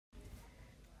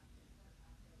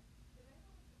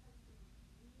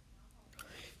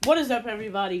What is up,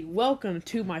 everybody? Welcome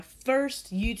to my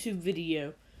first YouTube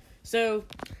video. So,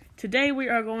 today we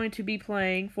are going to be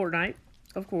playing Fortnite,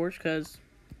 of course, because,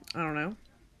 I don't know.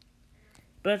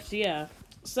 But, yeah.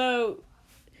 So,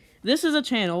 this is a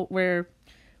channel where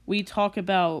we talk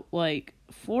about, like,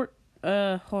 hold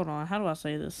on, how do I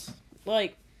say this?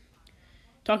 Like,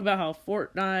 talk about how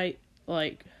Fortnite,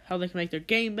 like, how they can make their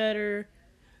game better,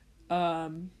 how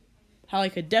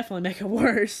they could definitely make it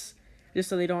worse, just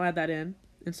so they don't add that in.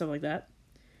 And stuff like that.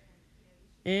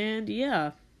 And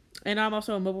yeah. And I'm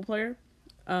also a mobile player.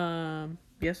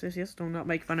 Yes. Do not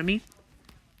make fun of me.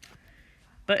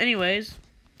 But anyways,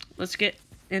 let's get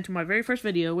into my very first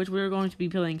video, which we're going to be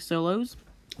playing solos,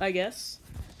 I guess.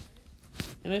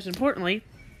 And most importantly,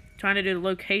 trying to do the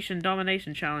location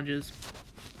domination challenges.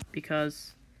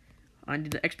 Because I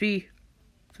need the XP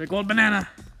for the gold banana.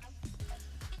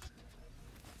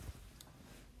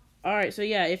 Alright, so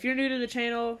yeah, if you're new to the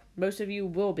channel, most of you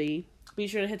will be. Be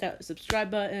sure to hit that subscribe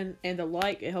button and the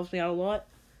like. It helps me out a lot.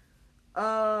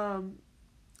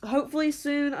 Hopefully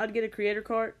soon I'd get a creator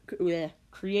code.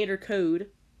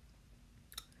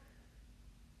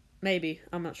 Maybe,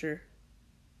 I'm not sure.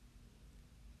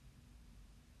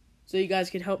 So you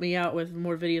guys can help me out with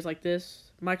more videos like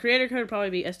this. My creator code would probably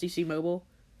be SDC Mobile.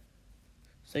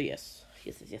 So yes.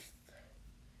 Yes.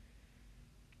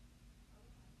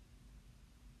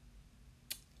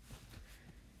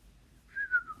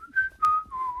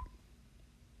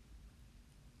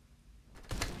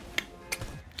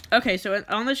 Okay, so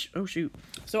on this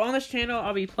on this channel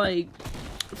I'll be playing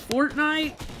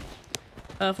Fortnite,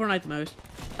 Fortnite the most,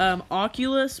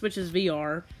 Oculus, which is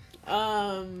VR,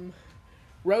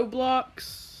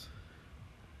 Roblox,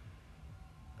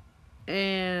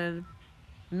 and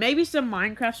maybe some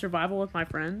Minecraft survival with my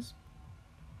friends.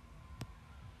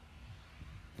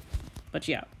 But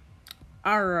yeah,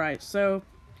 all right. So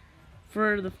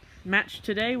for the match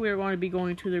today, we're going to be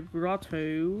going to the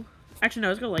grotto. Actually, no,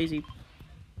 let's go lazy.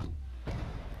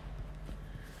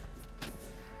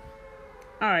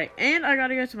 Alright, and I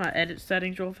gotta go to my edit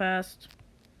settings real fast.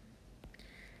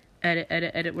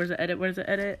 Edit. Where's the edit?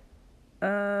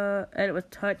 Edit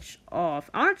with touch off.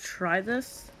 I wanna try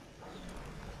this.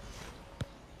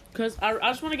 Because I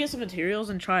just want to get some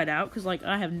materials and try it out. Because, like,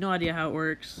 I have no idea how it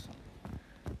works.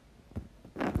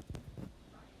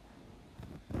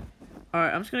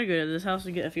 Alright, I'm just gonna go to this house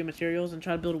and get a few materials and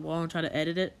try to build a wall and try to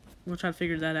edit it. We'll try to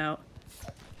figure that out.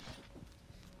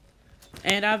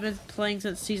 And I've been playing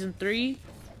since Season 3.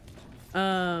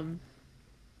 So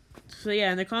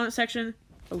yeah, in the comment section...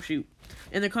 Oh, shoot.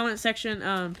 In the comment section,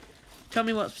 tell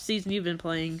me what season you've been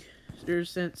playing. Or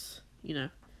since, you know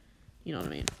what I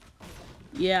mean.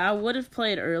 Yeah, I would have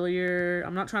played earlier.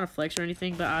 I'm not trying to flex or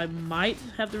anything, but I might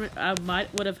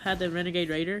would have had the Renegade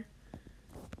Raider.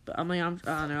 But, I mean, I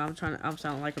don't know. I'm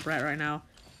sounding like a brat right now.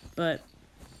 But,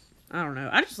 I don't know.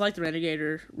 I just like the Renegade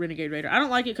Raider. I don't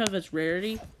like it because of its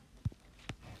rarity.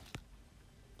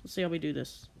 Let's see how we do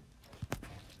this.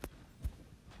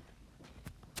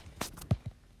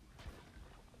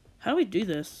 How do we do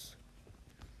this?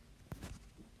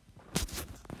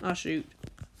 Oh, shoot.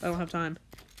 I don't have time.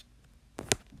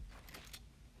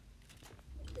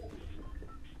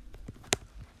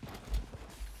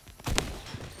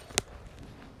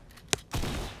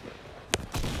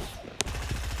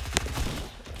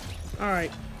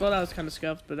 Alright. Well, that was kind of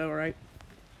scuffed, but alright.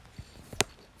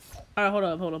 Alright, hold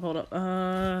up.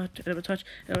 Edible touch.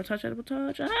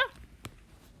 Ah!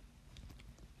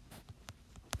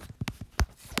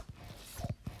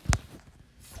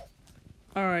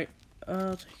 Alright,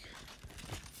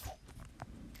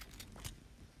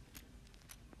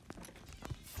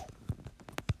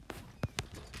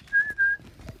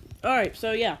 Alright,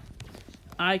 so yeah.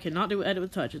 I cannot do edit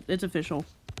with touch. It's official.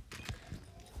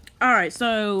 Alright,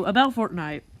 so about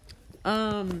Fortnite.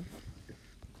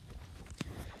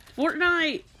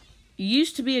 Fortnite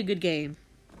used to be a good game.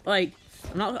 Like,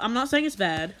 I'm not saying it's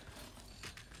bad.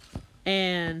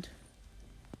 And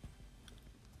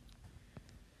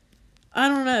I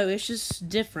don't know, it's just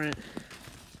different.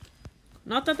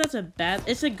 Not that that's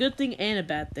it's a good thing and a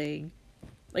bad thing.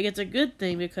 Like, it's a good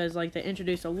thing because, like, they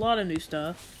introduced a lot of new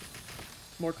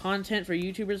stuff. More content for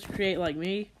YouTubers to create like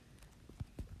me.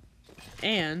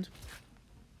 And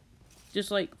just,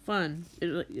 like, fun.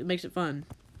 It makes it fun.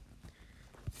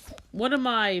 One of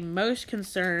my most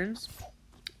concerns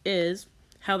is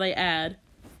how they add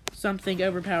something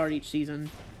overpowered each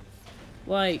season.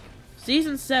 Like,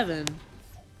 Season 7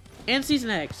 and Season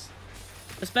X.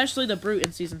 Especially the Brute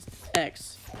in Season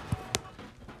X.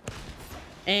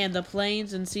 And the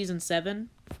Planes in Season 7.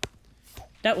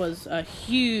 That was a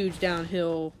huge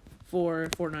downhill for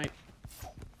Fortnite.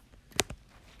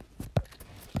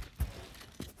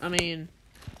 I mean,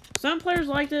 some players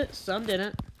liked it, some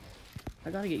didn't. I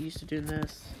gotta get used to doing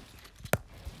this.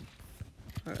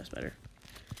 Oh, that's better.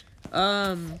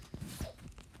 What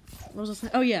was I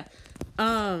saying? Oh, yeah.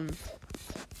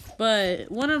 But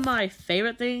one of my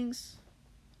favorite things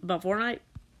about Fortnite,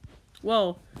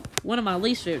 well, one of my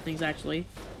least favorite things, actually,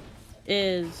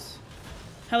 is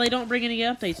how they don't bring any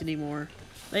updates anymore.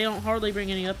 They don't hardly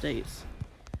bring any updates.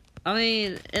 I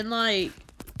mean, in, like,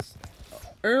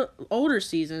 older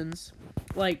seasons,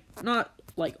 like, not,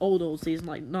 like, old season,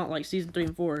 like, not, like, season 3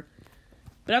 and 4,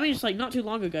 but I mean, just, like, not too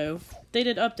long ago, they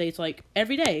did updates, like,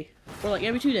 every day, or, like,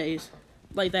 every 2 days.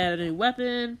 Like, they had a new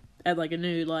weapon, had, like, a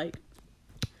new, like,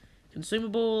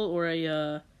 consumable, or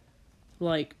a,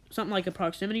 like, something like a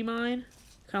proximity mine,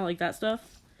 kind of like that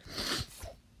stuff.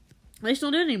 They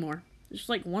still do it anymore. It's just,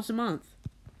 like, once a month.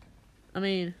 I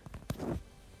mean,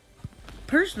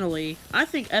 personally, I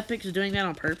think Epic's doing that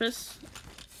on purpose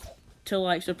to,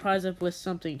 like, surprise us with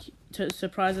something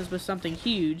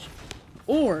huge,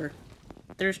 or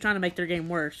they're just trying to make their game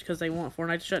worse because they want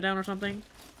Fortnite to shut down or something.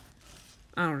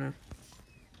 I don't know.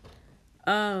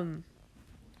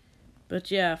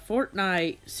 But yeah,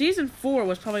 Fortnite season 4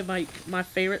 was probably my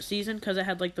favorite season because it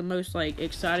had, like, the most, like,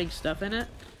 exciting stuff in it.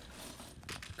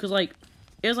 Because, like,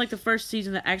 it was, like, the first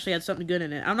season that actually had something good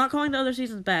in it. I'm not calling the other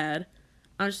seasons bad.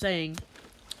 I'm just saying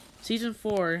season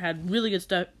 4 had really good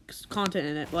stuff, content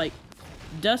in it. Like,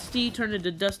 Dusty turned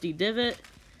into Dusty Divot.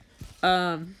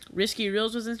 Risky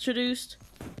Reels was introduced.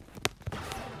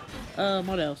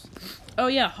 What else? Oh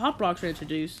yeah, Hop Rocks were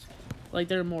introduced. Like,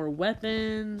 there are more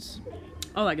weapons,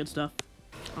 all that good stuff.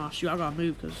 Oh shoot, I gotta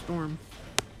move because of the storm.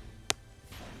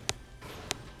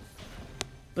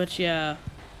 But yeah,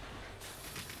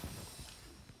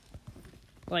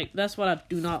 like, that's what I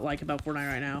do not like about Fortnite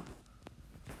right now.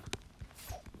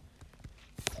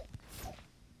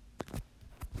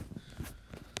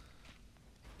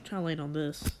 I'm trying to land on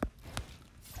this.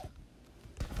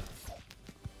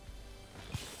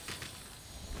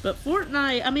 But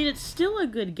Fortnite, I mean, it's still a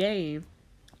good game.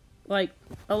 Like,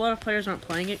 a lot of players aren't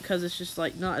playing it because it's just,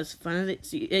 like, not as fun as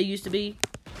it used to be.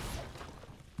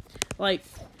 Like,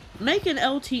 make an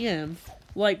LTM,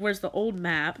 like, where's the old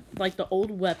map, like, the old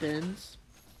weapons.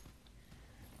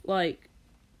 Like,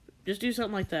 just do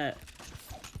something like that.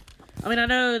 I mean, I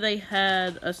know they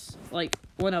had, like,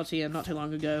 one LTM not too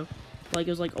long ago. Like, it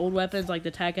was, like, old weapons, like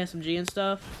the TAC SMG and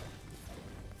stuff.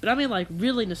 But I mean, like,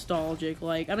 really nostalgic.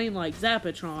 Like, I mean, like,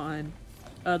 Zapatron,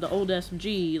 the old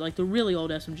SMG, like, the really old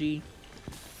SMG.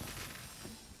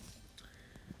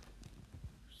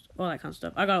 All that kind of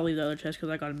stuff. I gotta leave the other chest because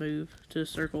I gotta move to the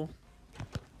circle.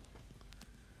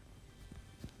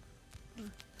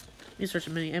 Need to search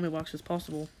as many ammo boxes as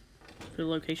possible for the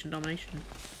location domination.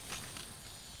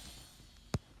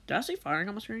 Did I see firing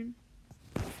on my screen?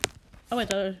 Oh, wait,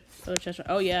 the other chest.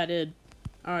 Oh, yeah, I did.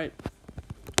 Alright.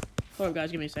 Hold up,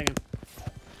 guys. Give me a second.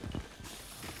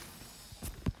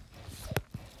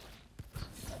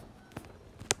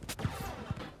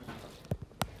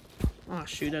 Oh,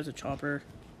 shoot. There's a chopper.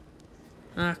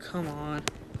 Ah, come on.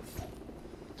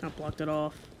 I blocked it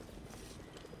off.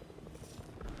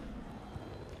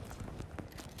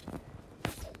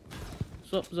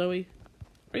 What's up, Zoe?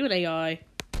 Are you an AI?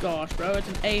 Gosh, bro. It's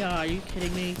an AI. Are you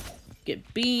kidding me?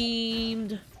 Get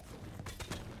beamed.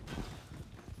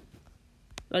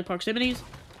 Like proximities?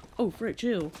 Oh, frick,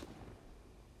 chill.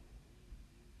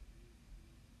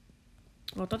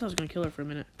 Oh, I thought that was gonna kill her for a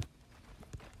minute.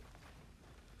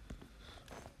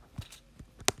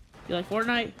 You like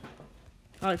Fortnite?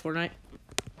 I like Fortnite.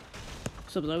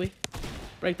 What's up, Zoe?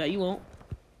 Break that, you won't.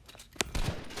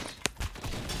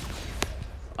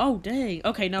 Oh, dang.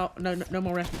 Okay, no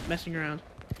more messing around.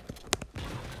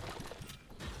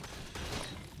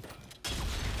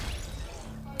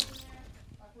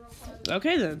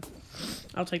 Okay, then.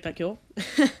 I'll take that kill.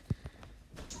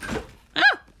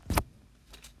 Ah!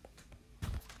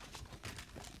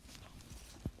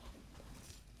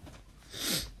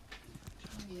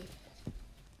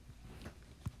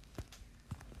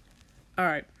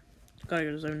 Alright. Gotta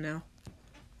go to zone now.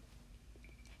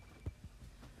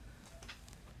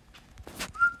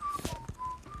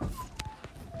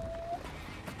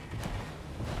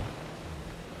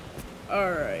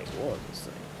 Alright, what was this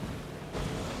thing?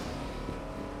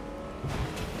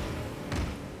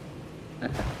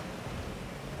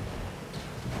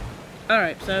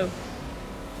 Alright, so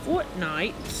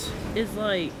Fortnite is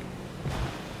like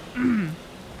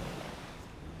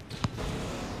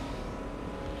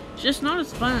it's just not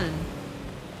as fun.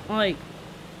 Like,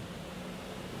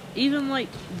 even like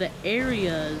the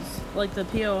areas, like the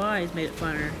POIs made it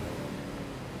funner.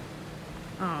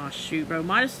 Oh shoot, bro.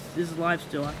 Midas is alive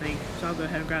still, I think. So I'll go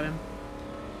ahead and grab him.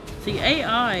 See,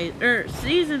 AI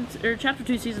chapter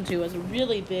 2, season 2 was a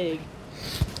really big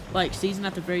like season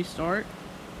at the very start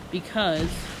because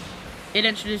it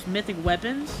introduced mythic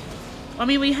weapons. I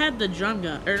mean, we had the drum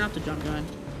gun, or not the drum gun,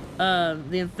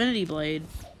 the infinity blade,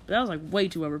 but that was like way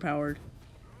too overpowered.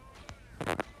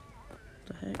 What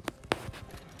the heck?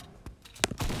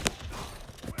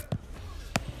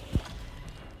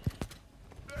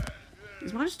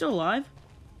 Is mine still alive?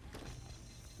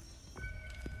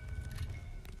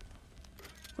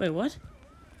 Wait, what?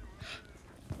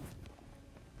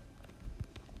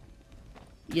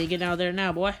 Yeah, get out of there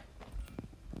now, boy.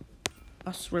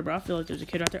 I swear, bro, I feel like there's a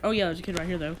kid right there. Oh, yeah, there's a kid right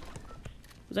here, though.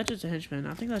 Was that just a henchman?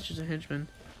 I think that's just a henchman.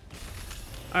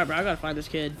 Alright, bro, I gotta find this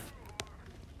kid.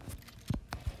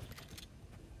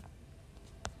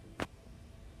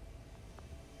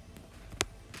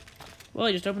 Well,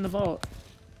 he just opened the vault.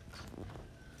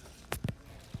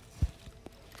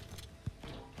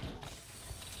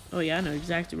 Oh, yeah, I know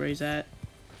exactly where he's at.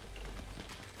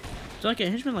 So, like, a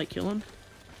henchman, like, kill him?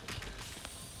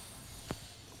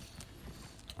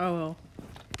 Oh, well.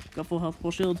 Got full health,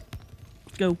 full shield.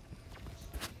 Let's go.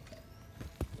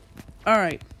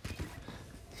 Alright.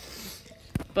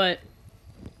 But,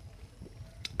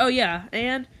 oh, yeah,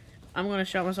 and I'm going to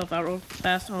shout myself out real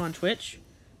fast on Twitch.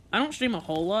 I don't stream a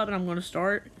whole lot, but I'm going to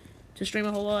start to stream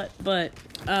a whole lot. But,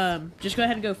 just go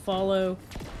ahead and go follow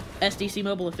SDC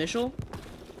Mobile Official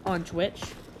on Twitch,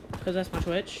 because that's my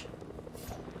Twitch.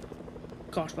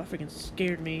 Gosh, that freaking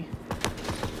scared me.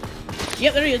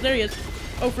 Yep, there he is, there he is.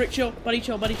 Oh, frick, chill. Buddy,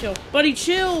 chill, buddy, chill. Buddy,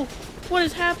 chill! What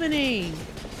is happening?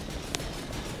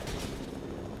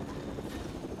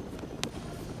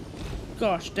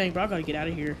 Gosh, dang, bro, I gotta get out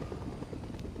of here.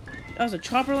 That was a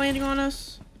chopper landing on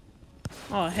us?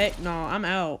 Oh, heck no, I'm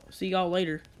out. See y'all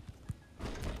later.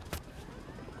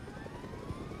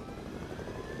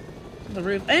 The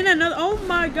roof. And another, oh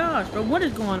my gosh, bro, what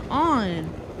is going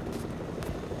on?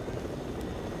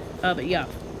 But yeah.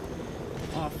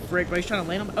 Oh, frick, bro, he's trying to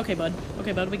land on me. Okay, bud, we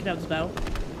can have this battle.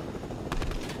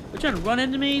 You're trying to run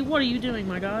into me? What are you doing,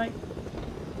 my guy?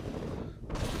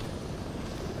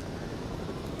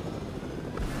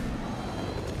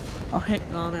 Oh, heck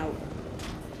no, I'm out.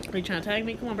 Are you trying to tag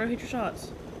me? Come on, bro, hit your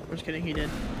shots. I'm just kidding, he did.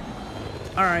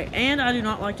 Alright, and I do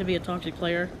not like to be a toxic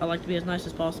player. I like to be as nice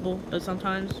as possible, but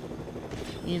sometimes,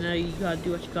 you know, you gotta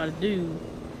do what you gotta do.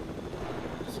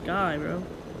 This guy, bro.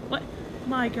 What?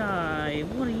 My guy,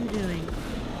 what are you doing?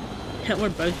 Yeah, we're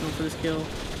both going for this kill.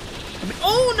 I mean,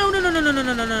 oh, no,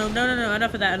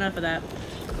 enough of that.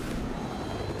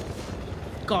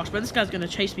 Gosh, but this guy's gonna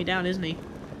chase me down, isn't he?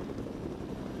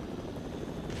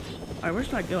 Alright, where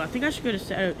should I go? I think I should go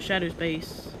to Shadow's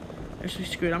base. Actually,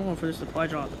 screw it. I'm going for the supply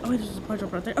drop. Oh, wait, there's a supply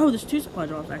drop right there. Oh, there's 2 supply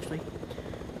drops, actually.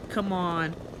 Come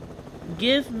on.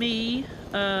 Give me,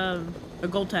 a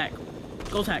gold tack.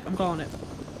 Gold tack. I'm calling it.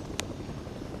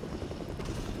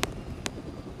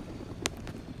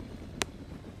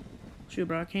 Shoot,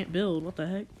 bro. I can't build. What the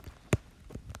heck?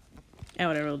 Yeah,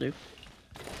 whatever. It'll do.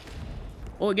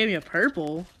 Oh, it gave me a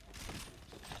purple.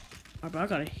 Alright, bro. I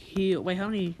gotta heal. Wait, how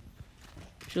many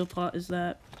shield pot is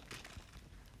that?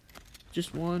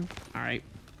 Just 1? Alright.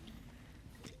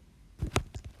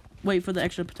 Wait for the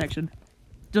extra protection.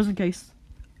 Just in case.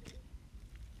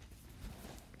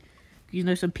 You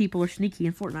know some people are sneaky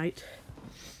in Fortnite.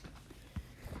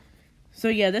 So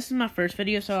yeah, this is my first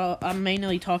video, so I'm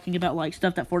mainly talking about like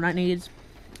stuff that Fortnite needs.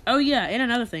 Oh yeah, and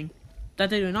another thing that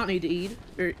they do not need to eat,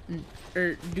 or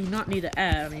do not need to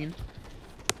add, I mean.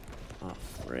 Oh,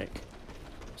 frick.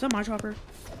 Is that my chopper?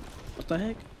 What the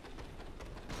heck?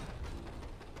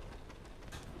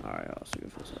 Alright, I'll see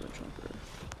if this other chopper.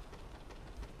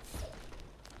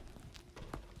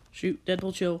 Shoot,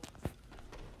 Deadpool, chill.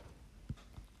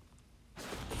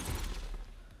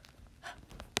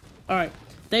 Alright,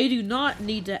 they do not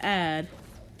need to add,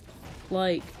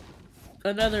 like,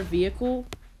 another vehicle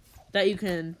that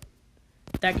can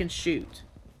shoot.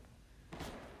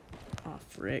 Oh,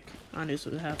 frick. I knew this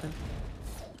would happen.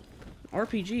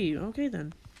 RPG, okay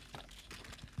then.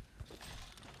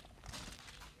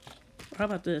 How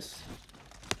about this?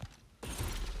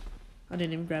 I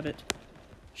didn't even grab it.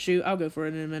 Shoot, I'll go for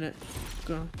it in a minute.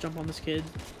 Gonna jump on this kid.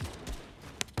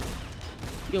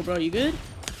 Yo, bro, you good?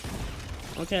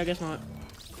 Okay, I guess not.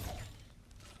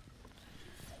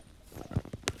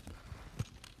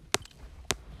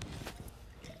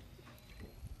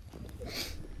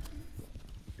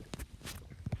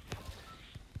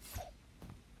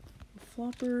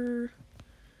 Flopper.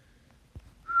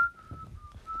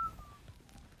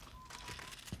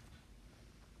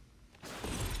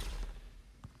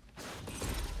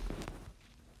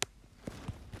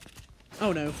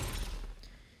 Oh no.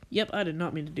 Yep, I did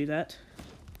not mean to do that.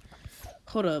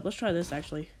 Hold up, let's try this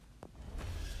actually.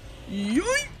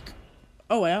 Yoink!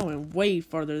 Oh wait, I went way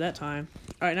farther that time.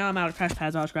 Alright, now I'm out of crash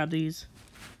pads. I'll just grab these.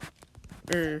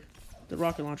 The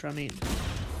rocket launcher, I mean.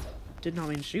 Did not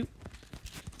mean to shoot.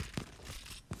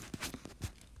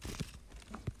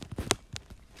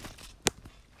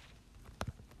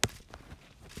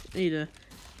 Need to...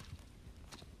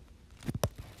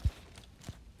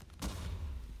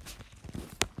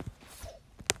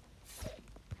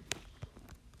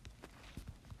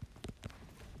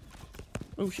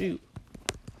 Oh shoot.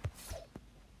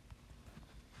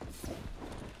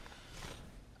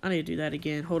 I need to do that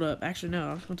again. Hold up. Actually, no.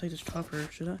 I was going to take this chopper.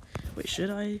 Should I? Wait, should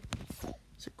I?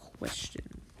 It's a question.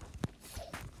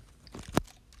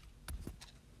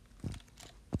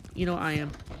 You know, I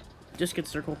am. Just get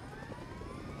the circle.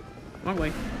 Wrong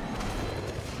way.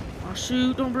 Oh,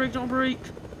 shoot. Don't break. Don't break.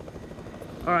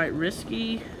 Alright,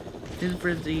 risky. In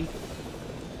frenzy.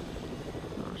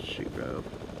 Oh, shoot, bro.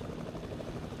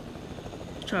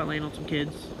 Try to land on some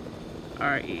kids.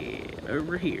 Alright, yeah,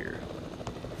 over here.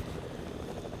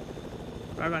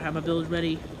 I gotta have my builders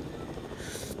ready.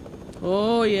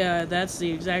 Oh yeah, that's the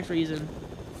exact reason.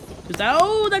 Cause that,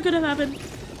 oh, that could have happened.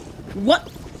 What?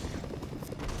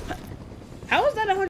 How is that 100?